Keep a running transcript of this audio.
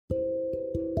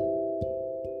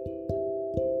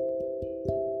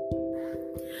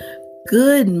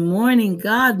Good morning,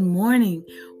 God morning.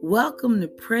 Welcome to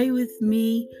Pray With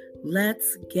Me.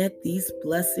 Let's get these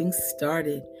blessings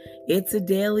started. It's a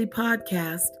daily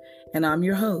podcast, and I'm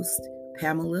your host,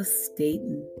 Pamela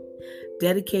Staten.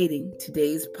 Dedicating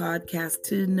today's podcast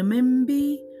to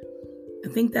Namimbi. I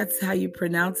think that's how you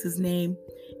pronounce his name.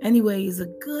 Anyway, he's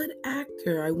a good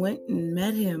actor. I went and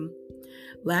met him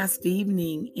last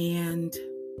evening, and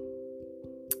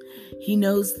he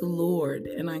knows the Lord,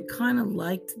 and I kind of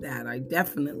liked that. I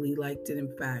definitely liked it,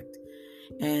 in fact.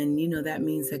 And, that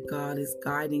means that God is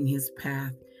guiding his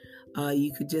path.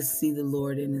 You could just see the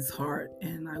Lord in his heart,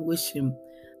 and I wish him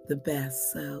the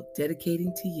best. So,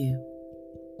 dedicating to you.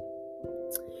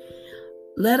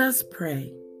 Let us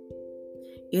pray.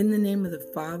 In the name of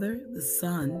the Father, the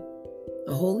Son,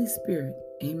 the Holy Spirit.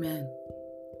 Amen.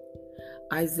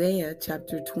 Isaiah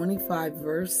chapter 25,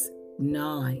 verse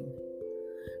 9.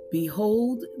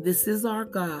 Behold, this is our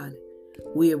God.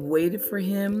 We have waited for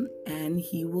him, and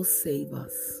he will save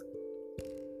us.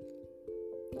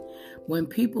 When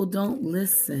people don't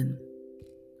listen,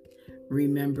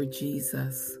 remember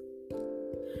Jesus.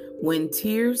 When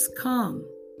tears come,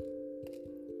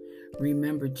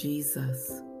 remember Jesus.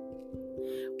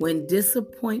 When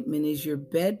disappointment is your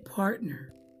bed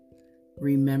partner,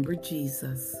 remember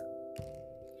Jesus.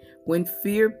 When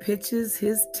fear pitches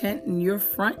his tent in your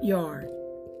front yard,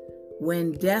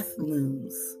 when death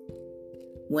looms,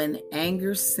 when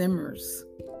anger simmers,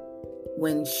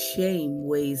 when shame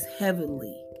weighs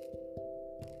heavily,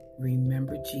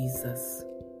 remember Jesus.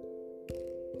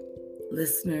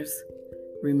 Listeners,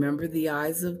 remember the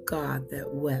eyes of God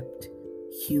that wept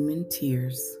human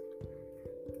tears.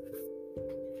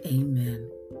 Amen.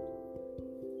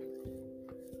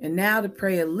 And now to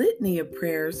pray a litany of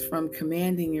prayers from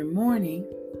Commanding Your Morning.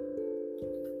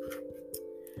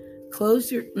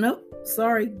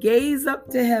 Gaze up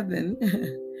to heaven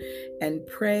and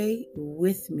pray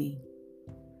with me.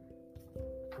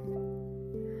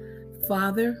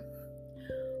 Father,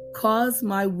 cause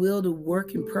my will to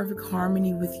work in perfect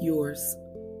harmony with yours.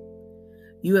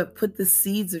 You have put the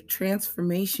seeds of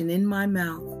transformation in my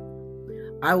mouth.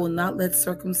 I will not let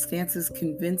circumstances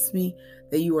convince me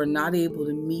that you are not able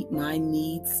to meet my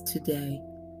needs today.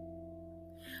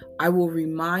 I will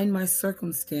remind my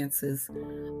circumstances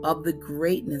of the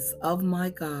greatness of my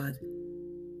God.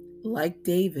 Like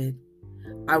David,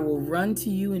 I will run to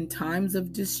you in times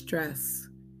of distress.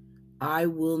 I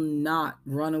will not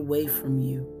run away from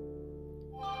you.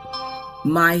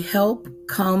 My help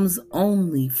comes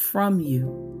only from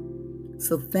you.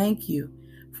 So thank you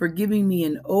for giving me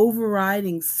an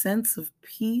overriding sense of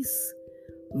peace,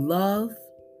 love,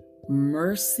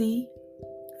 mercy,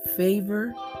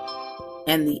 favor,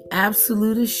 and the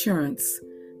absolute assurance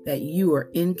that you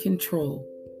are in control.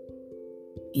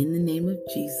 In the name of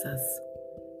Jesus,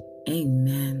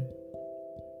 amen.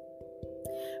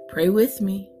 Pray with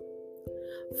me.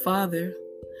 Father,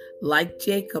 like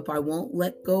Jacob, I won't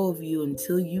let go of you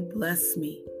until you bless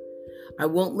me. I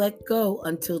won't let go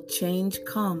until change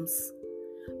comes.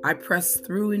 I press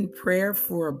through in prayer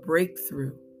for a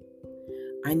breakthrough.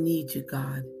 I need you,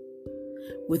 God.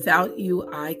 Without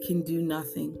you, I can do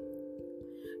nothing.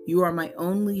 You are my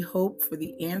only hope for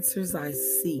the answers I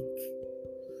seek.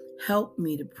 Help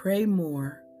me to pray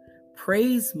more,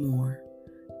 praise more,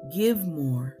 give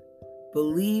more,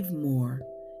 believe more,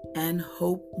 and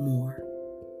hope more.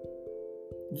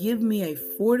 Give me a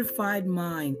fortified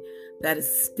mind that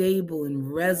is stable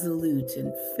and resolute,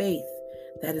 and faith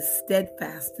that is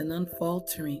steadfast and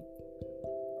unfaltering.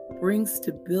 Bring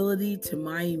stability to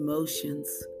my emotions.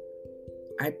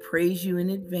 I praise you in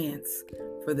advance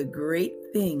for the great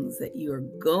things that you are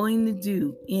going to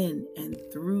do in and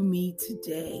through me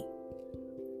today.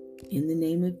 In the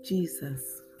name of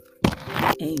Jesus,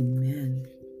 amen.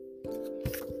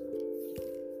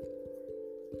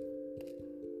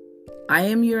 I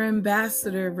am your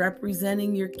ambassador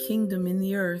representing your kingdom in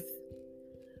the earth.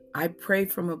 I pray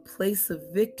from a place of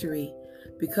victory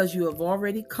because you have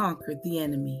already conquered the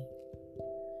enemy.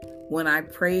 When I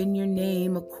pray in your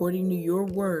name according to your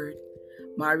word,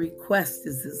 my request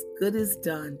is as good as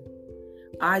done.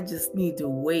 I just need to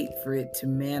wait for it to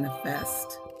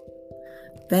manifest.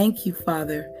 Thank you,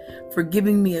 Father, for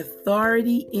giving me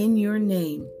authority in your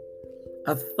name,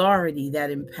 authority that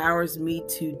empowers me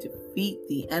to defeat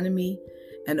the enemy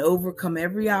and overcome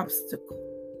every obstacle.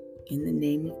 In the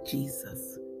name of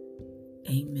Jesus,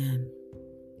 amen.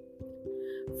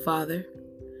 Father,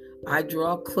 I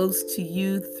draw close to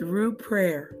you through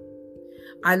prayer.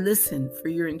 I listen for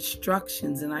your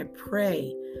instructions, and I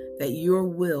pray that your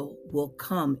will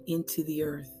come into the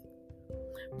earth.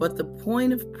 But the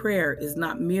point of prayer is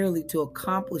not merely to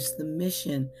accomplish the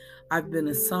mission I've been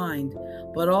assigned,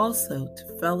 but also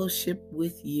to fellowship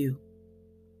with you.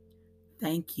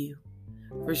 Thank you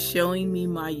for showing me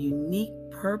my unique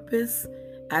purpose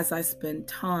as I spend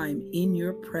time in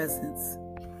your presence.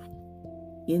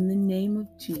 In the name of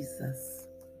Jesus,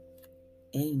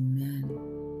 amen.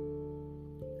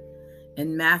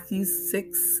 And Matthew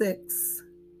 6:6,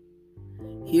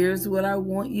 here's what I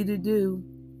want you to do.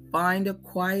 Find a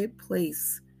quiet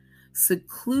place,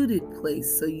 secluded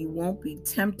place, so you won't be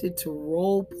tempted to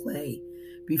role play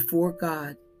before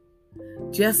God.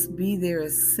 Just be there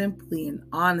as simply and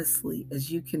honestly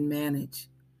as you can manage.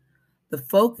 The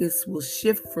focus will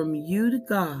shift from you to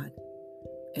God,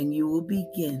 and you will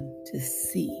begin to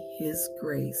see His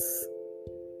grace.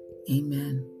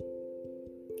 Amen.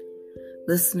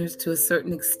 Listeners, to a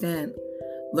certain extent,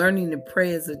 learning to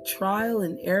pray is a trial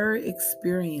and error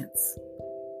experience.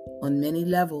 On many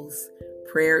levels,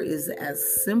 prayer is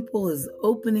as simple as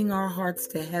opening our hearts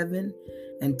to heaven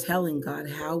and telling God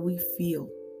how we feel.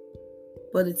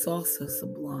 But it's also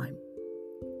sublime.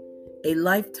 A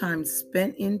lifetime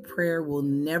spent in prayer will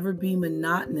never be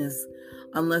monotonous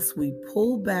unless we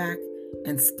pull back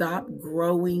and stop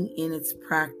growing in its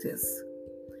practice.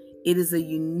 It is a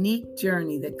unique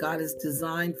journey that God has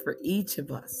designed for each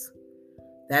of us.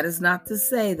 That is not to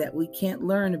say that we can't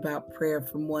learn about prayer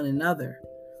from one another.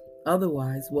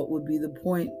 Otherwise, what would be the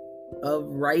point of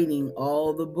writing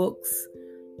all the books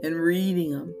and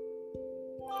reading them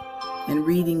and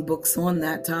reading books on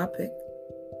that topic?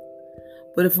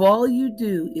 But if all you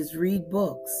do is read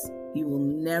books, you will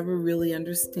never really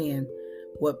understand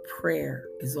what prayer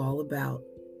is all about.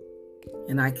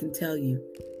 And I can tell you,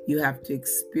 you have to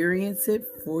experience it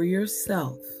for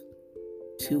yourself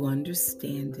to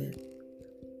understand it.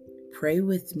 Pray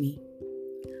with me.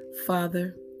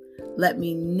 Father, let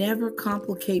me never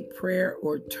complicate prayer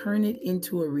or turn it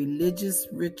into a religious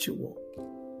ritual.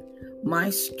 My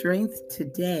strength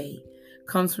today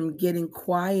comes from getting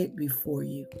quiet before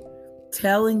you,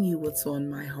 telling you what's on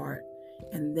my heart,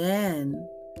 and then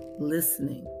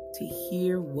listening to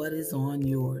hear what is on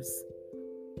yours.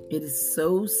 It is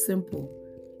so simple,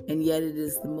 and yet it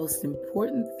is the most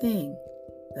important thing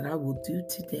that I will do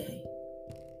today.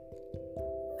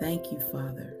 Thank you,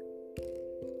 Father.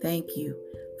 Thank you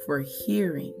for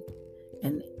hearing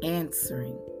and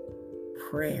answering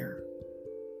prayer.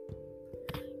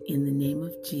 In the name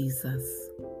of Jesus,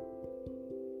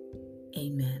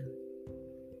 amen.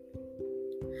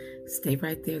 Stay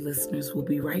right there, listeners. We'll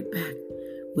be right back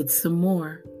with some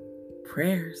more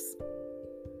prayers.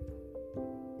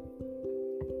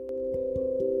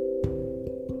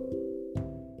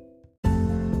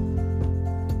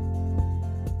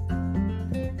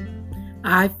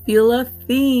 I feel a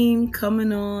theme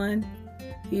coming on.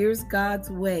 Here's God's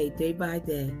way, day by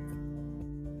day.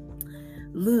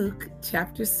 Luke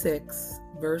chapter 6,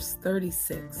 verse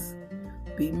 36.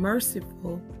 Be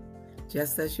merciful,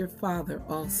 just as your Father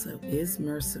also is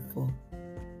merciful.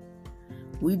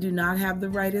 We do not have the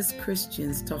right as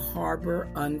Christians to harbor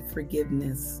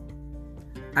unforgiveness.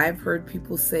 I've heard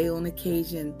people say on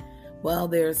occasion, well,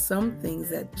 there are some things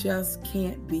that just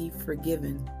can't be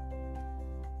forgiven.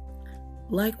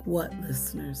 Like what,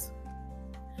 listeners?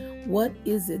 What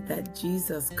is it that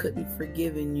Jesus couldn't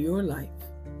forgive in your life?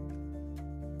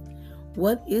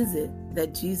 What is it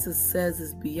that Jesus says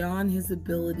is beyond his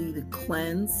ability to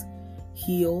cleanse,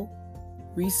 heal,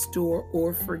 restore,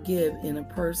 or forgive in a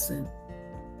person?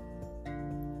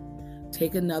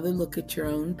 Take another look at your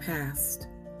own past.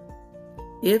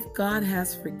 If God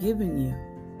has forgiven you,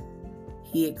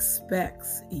 he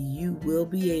expects you will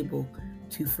be able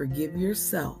to forgive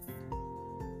yourself.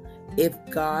 If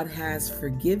God has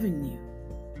forgiven you,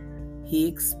 he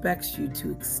expects you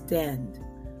to extend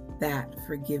that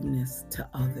forgiveness to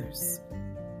others.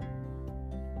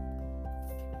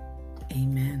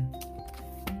 Amen.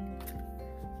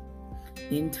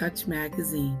 In Touch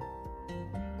magazine,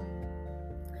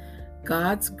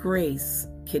 God's grace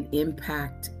can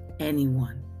impact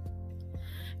anyone.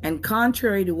 And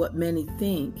contrary to what many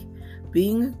think,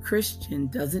 being a Christian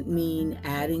doesn't mean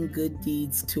adding good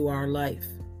deeds to our life.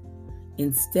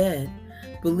 Instead,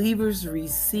 believers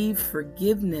receive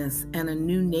forgiveness and a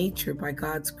new nature by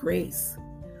God's grace.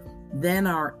 Then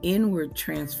our inward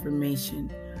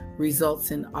transformation results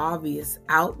in obvious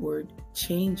outward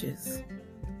changes.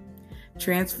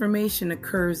 Transformation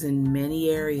occurs in many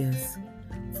areas.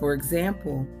 For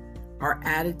example, our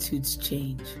attitudes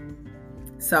change.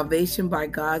 Salvation by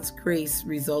God's grace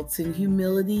results in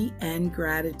humility and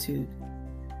gratitude.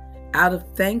 Out of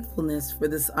thankfulness for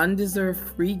this undeserved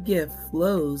free gift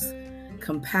flows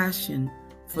compassion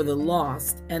for the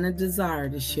lost and a desire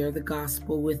to share the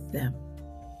gospel with them.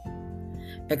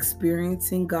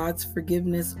 Experiencing God's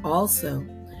forgiveness also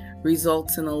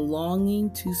results in a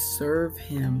longing to serve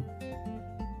Him.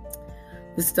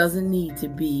 This doesn't need to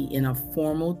be in a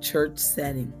formal church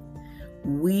setting.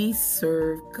 We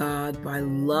serve God by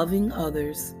loving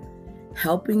others,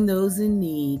 helping those in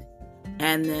need,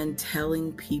 and then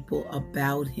telling people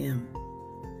about Him.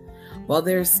 While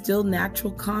there are still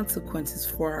natural consequences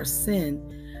for our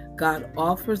sin, God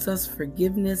offers us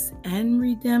forgiveness and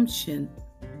redemption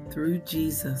through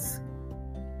Jesus.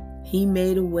 He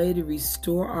made a way to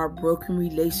restore our broken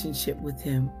relationship with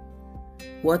Him.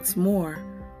 What's more,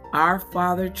 our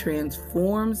Father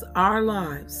transforms our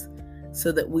lives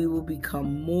so that we will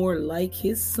become more like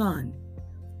His Son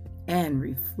and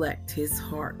reflect His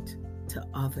heart to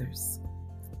others.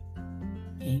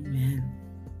 Amen.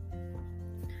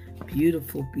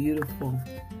 Beautiful, beautiful.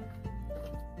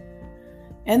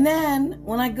 And then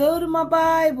when I go to my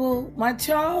Bible, my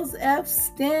Charles F.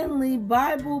 Stanley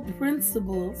Bible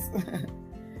Principles,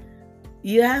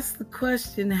 you ask the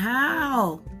question,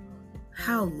 how,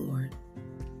 Lord,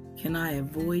 can I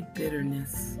avoid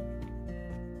bitterness?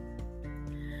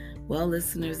 Well,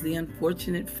 listeners, the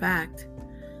unfortunate fact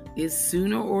is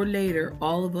sooner or later,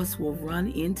 all of us will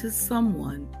run into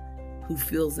someone who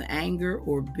feels anger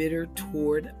or bitter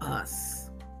toward us.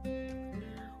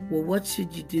 Well, what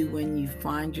should you do when you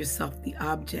find yourself the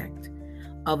object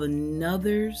of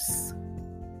another's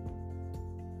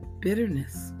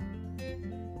bitterness?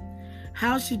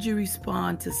 How should you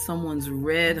respond to someone's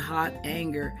red-hot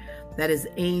anger that is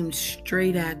aimed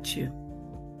straight at you?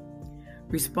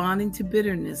 Responding to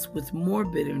bitterness with more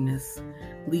bitterness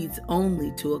leads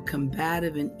only to a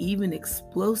combative and even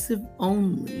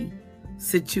explosive-only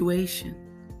situation.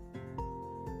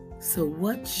 So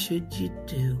what should you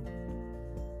do?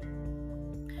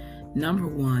 Number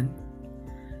 1,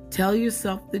 tell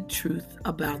yourself the truth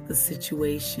about the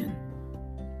situation.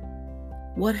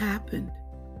 What happened?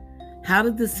 How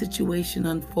did the situation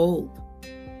unfold?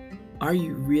 Are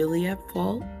you really at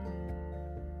fault?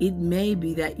 It may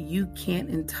be that you can't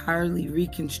entirely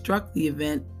reconstruct the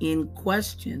event in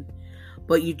question,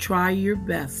 but you try your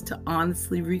best to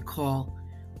honestly recall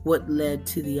what led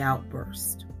to the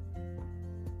outburst.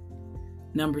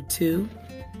 Number 2,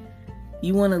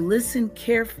 you want to listen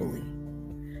carefully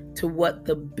to what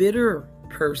the bitter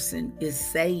person is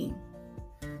saying.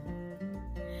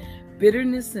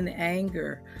 Bitterness and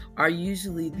anger are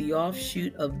usually the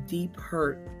offshoot of deep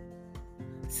hurt.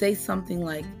 Say something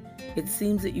like, "It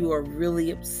seems that you are really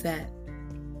upset.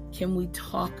 Can we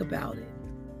talk about it?"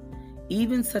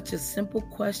 Even such a simple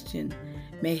question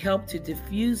may help to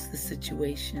diffuse the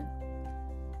situation.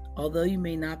 Although you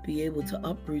may not be able to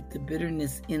uproot the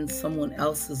bitterness in someone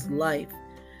else's life,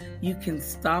 you can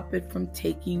stop it from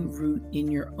taking root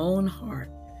in your own heart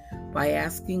by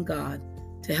asking God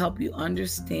to help you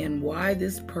understand why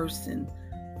this person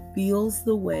feels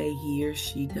the way he or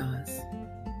she does.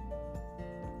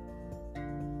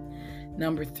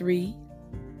 Number 3,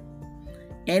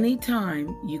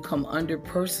 anytime you come under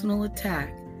personal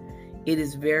attack, it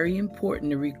is very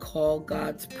important to recall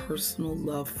God's personal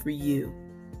love for you.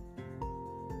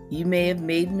 You may have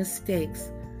made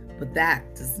mistakes, but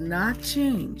that does not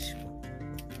change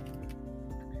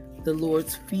the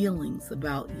Lord's feelings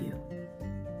about you.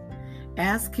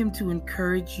 Ask Him to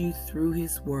encourage you through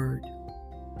His Word.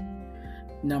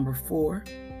 Number 4,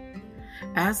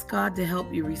 ask God to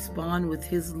help you respond with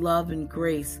His love and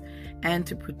grace and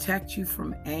to protect you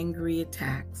from angry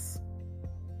attacks.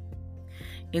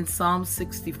 In Psalm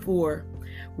 64,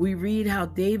 we read how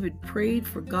David prayed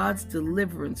for God's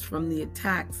deliverance from the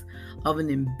attacks of an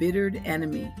embittered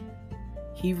enemy.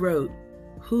 He wrote,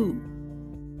 "Who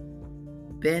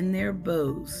bend their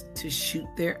bows to shoot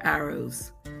their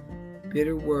arrows,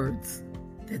 bitter words,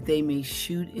 that they may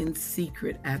shoot in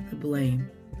secret at the blame."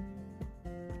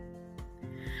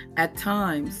 At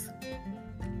times,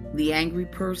 the angry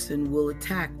person will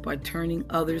attack by turning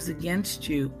others against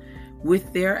you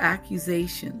with their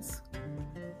accusations.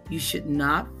 You should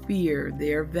not fear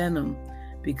their venom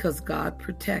because God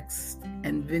protects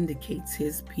and vindicates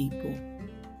His people.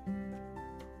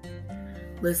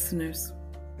 Listeners,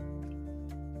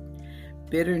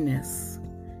 bitterness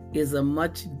is a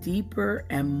much deeper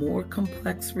and more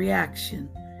complex reaction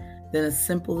than a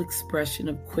simple expression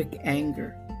of quick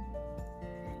anger.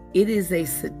 It is a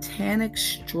satanic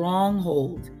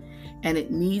stronghold, and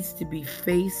it needs to be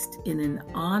faced in an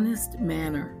honest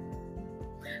manner.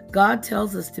 God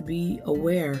tells us to be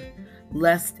aware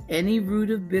lest any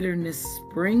root of bitterness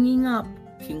springing up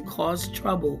can cause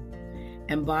trouble,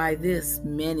 and by this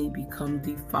many become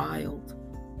defiled.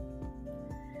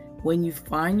 When you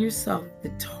find yourself the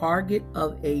target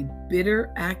of a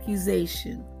bitter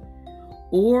accusation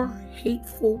or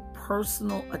hateful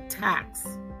personal attacks,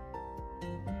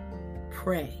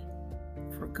 pray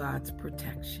for God's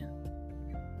protection.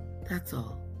 That's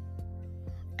all.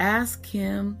 Ask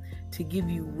Him to give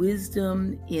you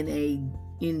wisdom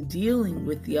in dealing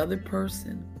with the other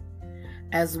person,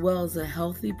 as well as a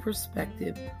healthy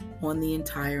perspective on the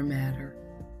entire matter.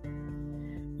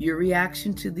 Your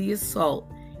reaction to the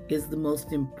assault is the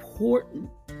most important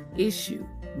issue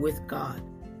with God.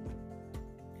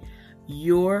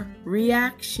 Your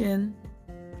reaction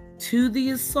to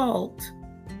the assault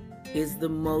is the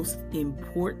most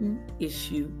important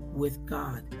issue with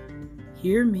God.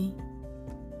 Hear me.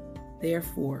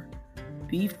 Therefore,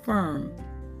 be firm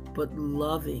but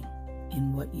loving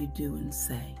in what you do and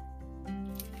say.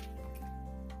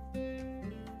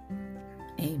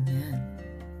 Amen.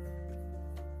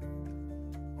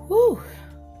 Whew.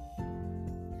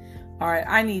 All right,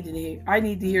 I need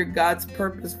to hear God's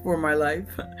purpose for my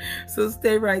life. So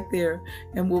stay right there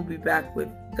and we'll be back with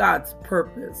God's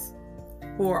purpose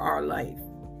for our life.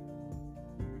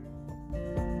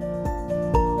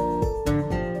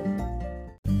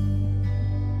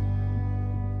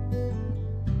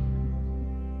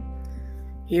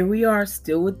 Here we are,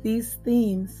 still with these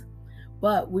themes,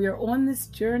 but we are on this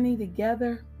journey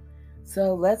together.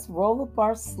 So let's roll up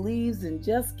our sleeves and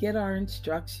just get our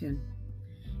instruction.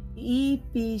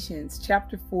 Ephesians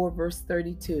chapter 4, verse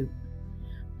 32.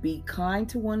 Be kind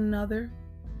to one another,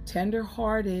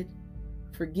 tender-hearted,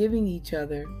 forgiving each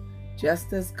other,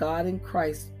 just as God in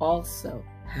Christ also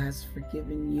has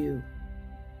forgiven you.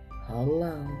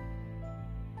 Hello.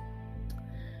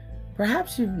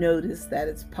 Perhaps you've noticed that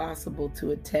it's possible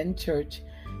to attend church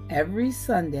every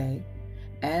Sunday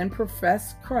and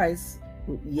profess Christ,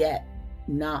 yet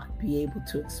not be able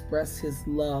to express His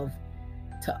love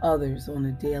to others on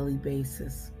a daily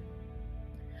basis.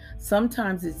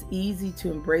 Sometimes it's easy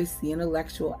to embrace the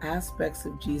intellectual aspects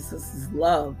of Jesus'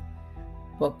 love,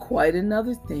 but quite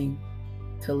another thing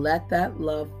to let that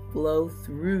love flow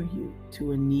through you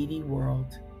to a needy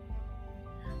world.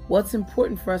 What's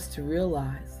important for us to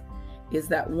realize is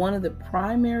that one of the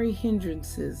primary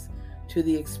hindrances to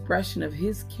the expression of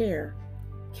His care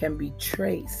can be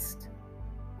traced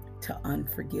to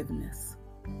unforgiveness.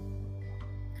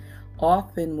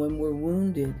 Often when we're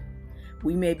wounded,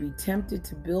 we may be tempted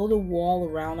to build a wall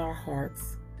around our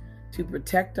hearts to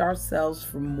protect ourselves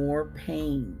from more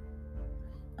pain.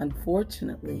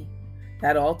 Unfortunately,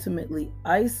 that ultimately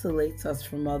isolates us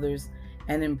from others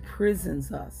and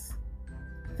imprisons us.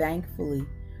 Thankfully,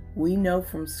 we know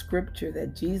from Scripture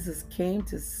that Jesus came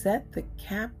to set the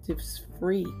captives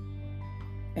free.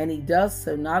 And He does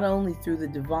so not only through the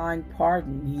divine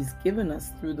pardon He's given us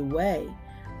through the way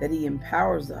that He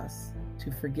empowers us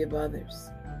to forgive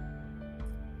others.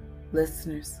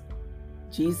 Listeners,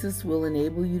 Jesus will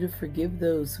enable you to forgive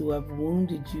those who have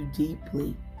wounded you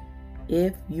deeply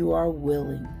if you are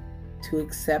willing to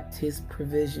accept His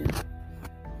provision.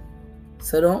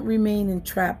 So don't remain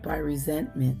entrapped by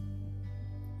resentment.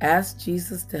 Ask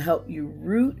Jesus to help you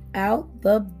root out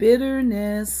the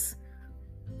bitterness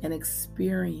and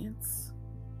experience.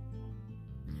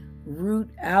 Root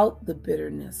out the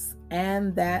bitterness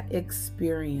and that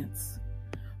experience.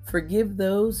 Forgive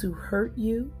those who hurt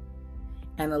you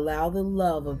and allow the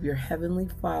love of your Heavenly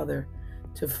Father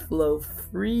to flow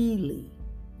freely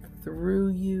through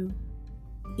you,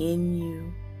 in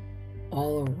you,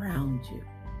 all around you.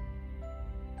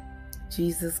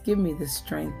 Jesus, give me the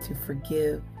strength to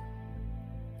forgive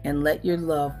and let your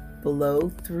love flow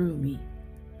through me.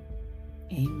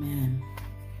 Amen.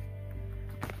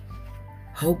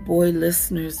 Oh boy,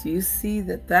 listeners, you see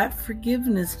that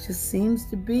forgiveness just seems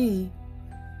to be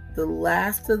the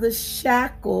last of the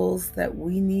shackles that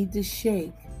we need to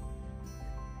shake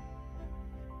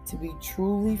to be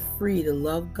truly free to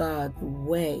love God the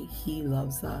way He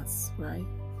loves us, right?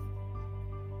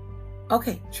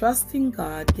 Okay, trusting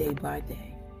God day by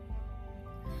day.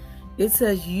 It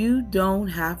says you don't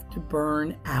have to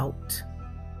burn out.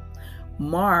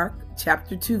 Mark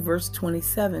chapter 2, verse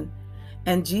 27.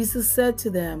 And Jesus said to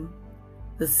them,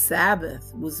 the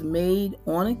Sabbath was made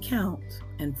on account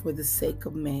and for the sake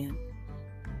of man.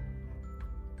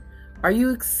 Are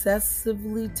you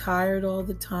excessively tired all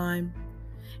the time?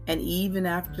 And even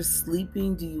after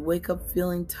sleeping, do you wake up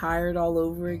feeling tired all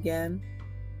over again?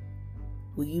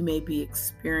 Well, you may be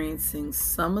experiencing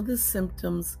some of the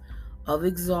symptoms of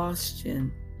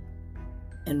exhaustion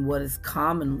and what is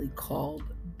commonly called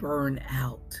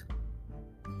burnout.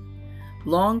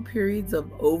 Long periods of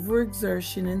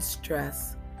overexertion and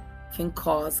stress can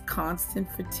cause constant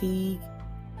fatigue,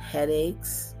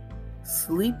 headaches,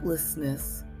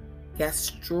 sleeplessness,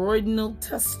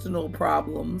 gastrointestinal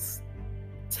problems,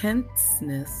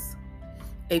 tenseness,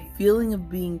 a feeling of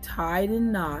being tied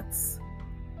in knots,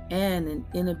 and an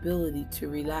inability to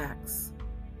relax.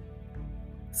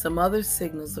 Some other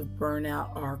signals of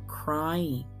burnout are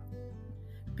crying,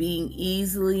 being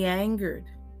easily angered,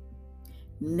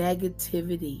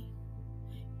 negativity,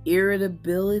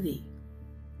 irritability,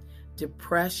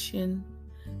 depression,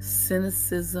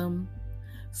 cynicism,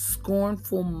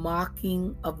 scornful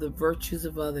mocking of the virtues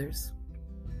of others,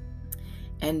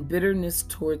 and bitterness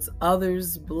towards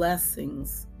others'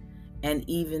 blessings and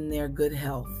even their good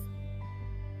health.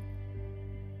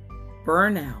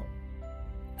 Burnout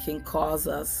can cause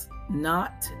us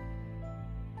not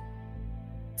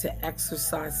to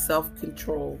exercise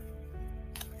self-control.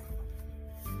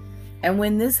 And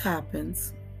when this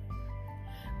happens,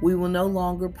 we will no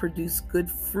longer produce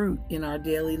good fruit in our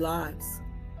daily lives.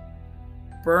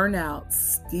 Burnout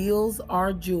steals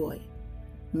our joy,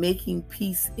 making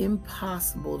peace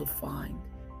impossible to find.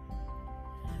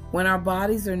 When our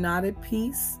bodies are not at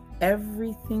peace,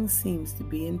 everything seems to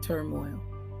be in turmoil.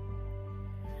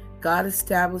 God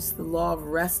established the law of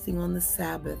resting on the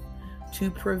Sabbath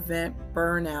to prevent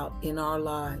burnout in our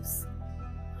lives.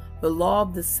 The law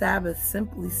of the Sabbath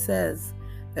simply says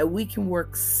that we can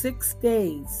work 6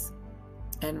 days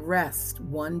and rest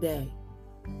 1 day.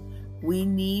 We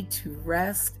need to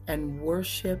rest and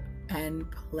worship and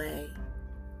play.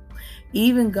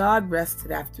 Even God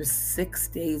rested after 6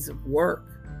 days of work.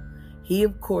 He,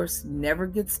 of course, never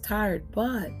gets tired,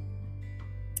 but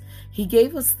He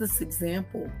gave us this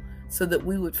example so that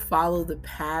we would follow the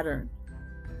pattern.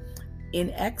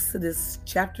 In Exodus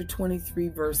chapter 23,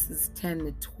 verses 10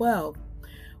 to 12,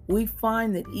 we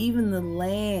find that even the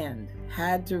land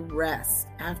had to rest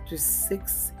after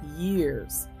 6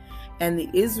 years, and the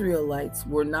Israelites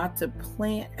were not to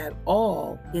plant at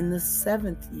all in the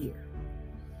 7th year.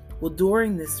 Well,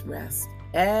 during this rest,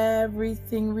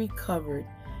 everything recovered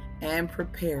and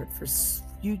prepared for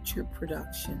future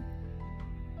production.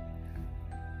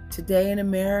 Today in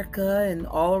America and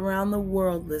all around the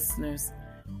world, listeners,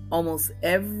 almost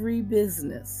every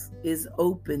business is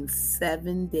open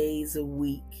 7 days a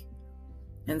week.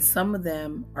 And some of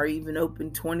them are even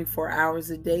open 24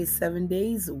 hours a day, 7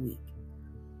 days a week.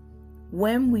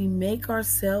 When we make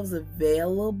ourselves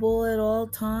available at all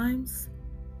times,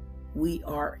 we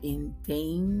are in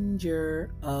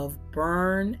danger of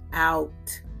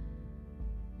burnout.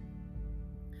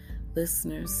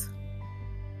 Listeners,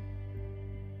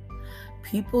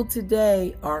 people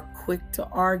today are quick to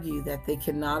argue that they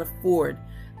cannot afford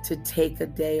to take a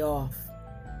day off.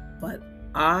 But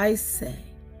I say,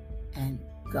 and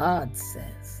God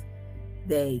says,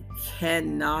 they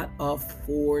cannot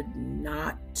afford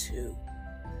not to.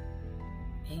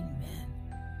 Amen.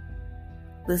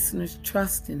 Listeners,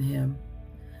 trust in Him.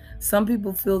 Some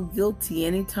people feel guilty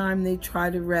anytime they try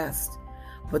to rest,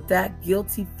 but that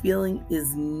guilty feeling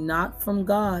is not from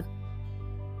God.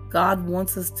 God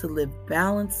wants us to live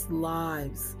balanced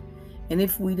lives. And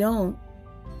if we don't,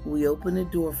 we open the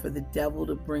door for the devil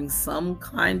to bring some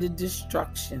kind of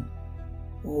destruction.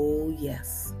 Oh,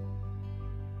 yes.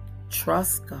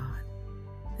 Trust God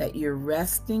that your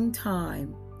resting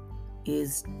time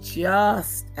is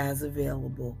just as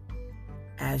available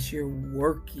as your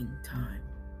working time.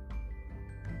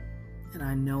 And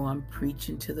I know I'm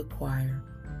preaching to the choir,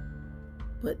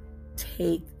 but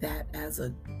take that as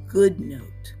a good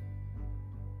note.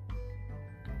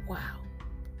 Wow.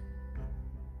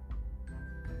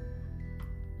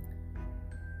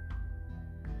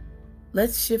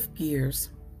 Let's shift gears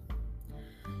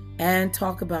and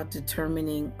talk about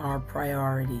determining our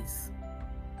priorities.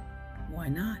 Why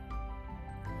not?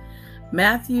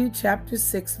 Matthew chapter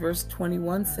 6, verse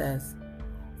 21 says,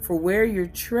 "For where your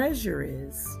treasure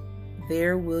is,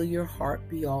 there will your heart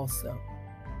be also."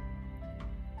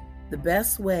 The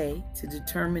best way to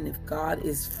determine if God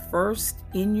is first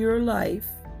in your life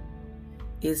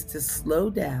is to slow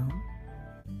down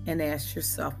and ask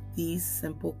yourself these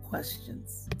simple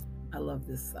questions. I love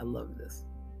this. I love this.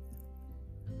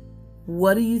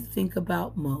 What do you think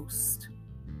about most?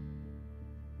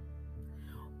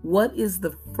 What is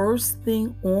the first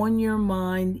thing on your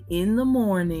mind in the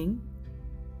morning?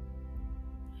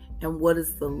 And what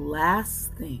is the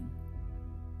last thing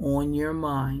on your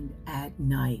mind at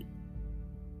night?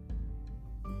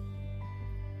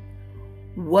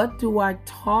 What do I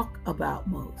talk about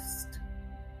most?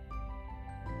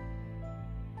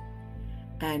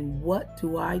 And what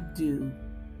do I do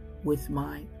with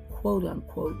my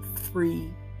quote-unquote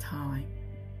free time?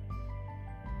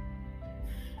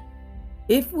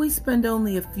 If we spend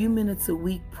only a few minutes a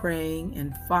week praying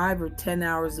and 5 or 10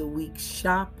 hours a week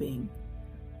shopping,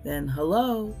 then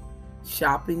hello,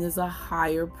 shopping is a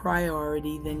higher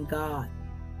priority than God.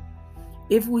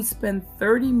 If we spend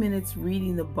 30 minutes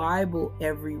reading the Bible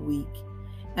every week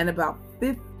and about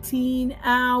 15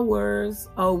 hours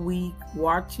a week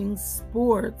watching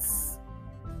sports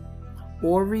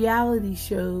or reality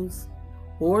shows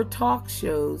or talk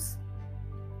shows,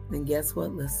 then guess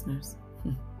what, listeners?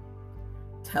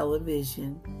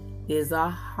 Television is a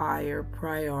higher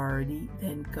priority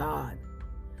than God.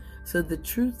 So the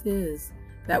truth is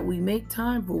that we make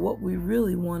time for what we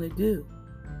really want to do.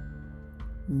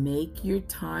 Make your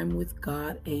time with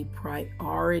God a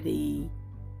priority,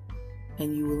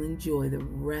 and you will enjoy the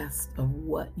rest of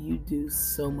what you do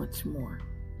so much more.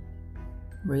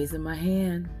 Raising my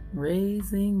hand.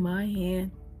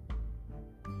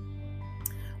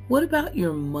 What about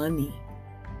your money?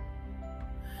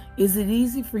 Is it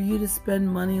easy for you to spend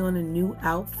money on a new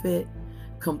outfit,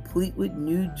 complete with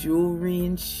new jewelry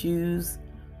and shoes,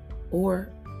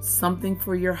 or something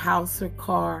for your house or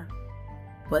car,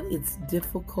 but it's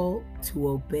difficult to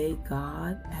obey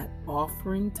God at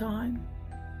offering time?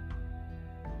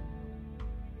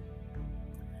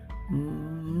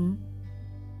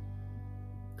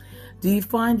 Do you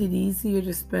find it easier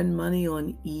to spend money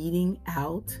on eating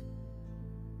out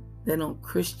than on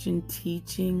Christian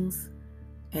teachings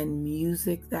and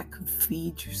music that could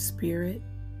feed your spirit?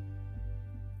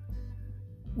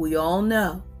 We all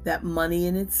know that money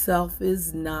in itself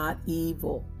is not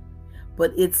evil,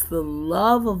 but it's the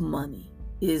love of money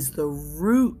is the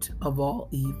root of all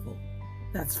evil.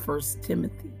 That's 1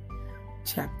 Timothy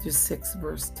chapter 6,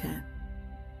 verse 10.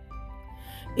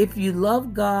 If you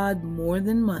love God more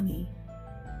than money,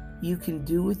 you can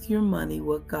do with your money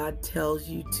what God tells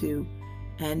you to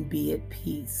and be at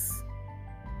peace.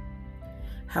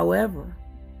 However,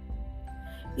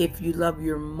 if you love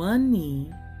your money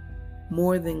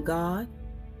more than God,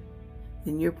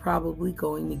 then you're probably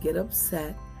going to get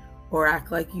upset or act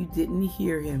like you didn't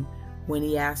hear him when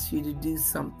he asked you to do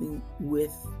something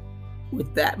with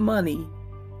that money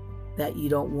that you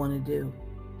don't want to do,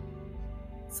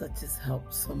 such as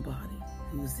help somebody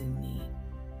who's in need.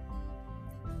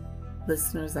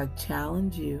 Listeners, I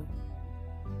challenge you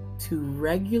to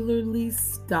regularly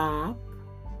stop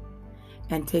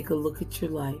and take a look at your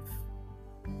life.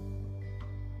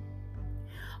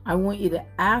 I want you to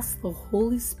ask the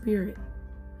Holy Spirit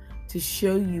to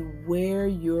show you where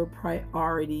your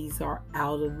priorities are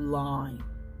out of line.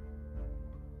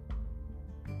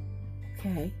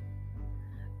 Okay?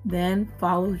 Then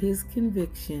follow his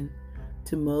conviction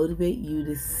to motivate you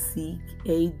to seek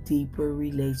a deeper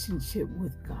relationship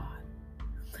with God.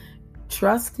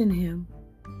 Trust in him.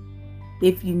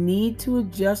 If you need to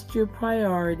adjust your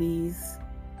priorities,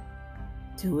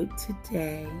 do it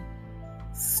today.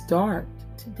 Start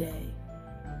today.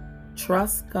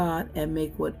 Trust God and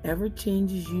make whatever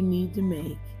changes you need to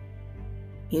make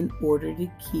in order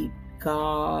to keep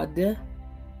God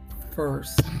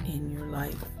first in your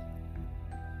life.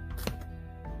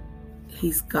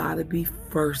 He's got to be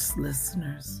first,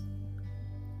 listeners.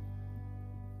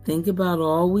 Think about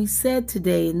all we said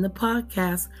today in the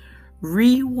podcast.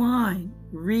 Rewind,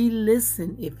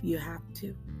 re-listen if you have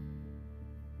to.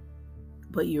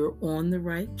 But you're on the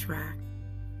right track.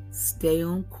 Stay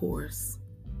on course.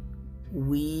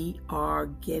 We are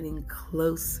getting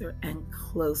closer and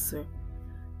closer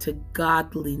to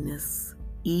godliness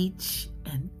each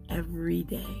and every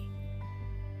day.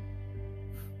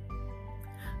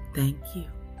 Thank you.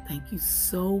 Thank you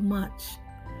so much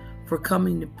for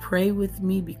coming to pray with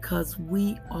me, because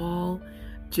we all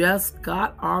just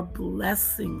got our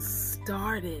blessings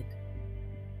started.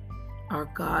 Our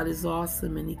God is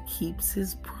awesome and he keeps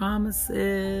his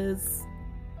promises.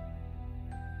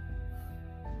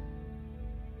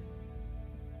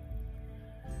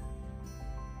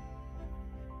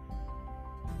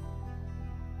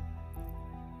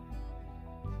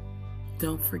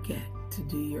 Don't forget to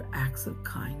do your acts of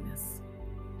kindness.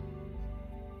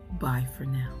 Bye for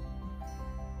now.